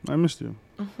I missed you.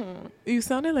 You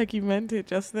sounded like you meant it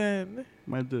just then.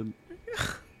 I did.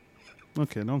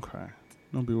 Okay, don't cry.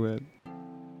 Don't be weird.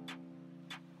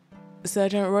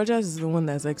 Sergeant Rogers is the one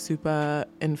that's like super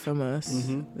infamous.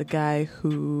 Mm-hmm. The guy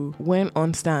who went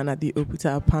on stand at the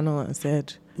Oputa panel and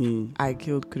said, I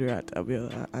killed Kudirat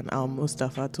Abiola and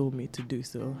Al-Mustapha told me to do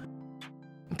so.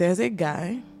 There's a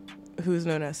guy who's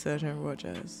known as Sergeant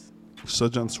Rogers.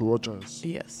 Sergeant Rogers.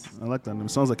 Yes. I like that name.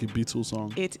 It sounds like a Beatles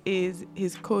song. It is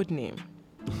his code name.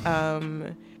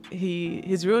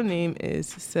 His real name is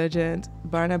Sergeant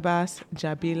Barnabas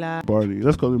Jabila Barney.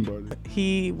 Let's call him Barney.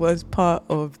 He was part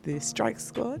of the strike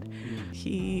squad.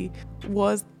 He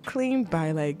was claimed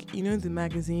by the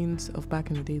magazines of back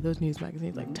in the day, those news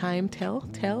magazines like Time, Tell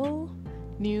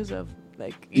news of I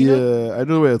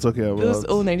know what you're talking about. Those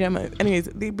old Nigerian anyways,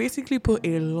 they basically put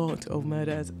a lot of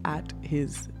murders at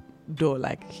his door.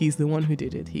 Like he's the one who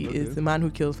did it. He is the man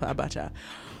who killed for Abacha.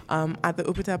 At the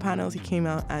Oputa panels, he came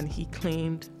out and he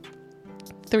claimed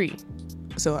 3.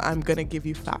 So I'm going to give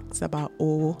you facts about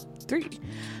all 3.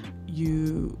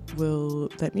 You will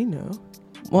let me know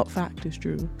what fact is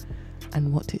true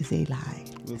and what is a lie.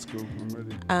 Let's go. I'm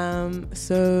ready.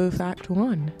 So fact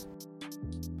 1.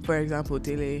 For example,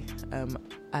 Dele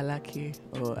Alake,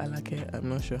 I'm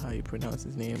not sure how you pronounce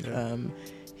his name. Okay.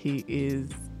 He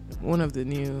is one of the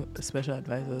new special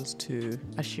advisors to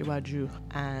Ashiwaju,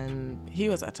 and he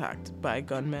was attacked by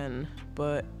gunmen,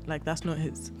 but that's not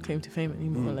his claim to fame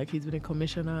anymore. He's been a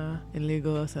commissioner in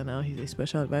Lagos and now he's a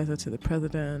special advisor to the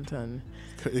president and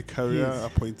a career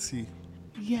appointee.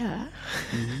 Yeah.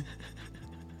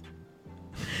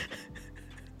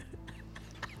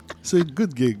 So a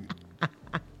good gig.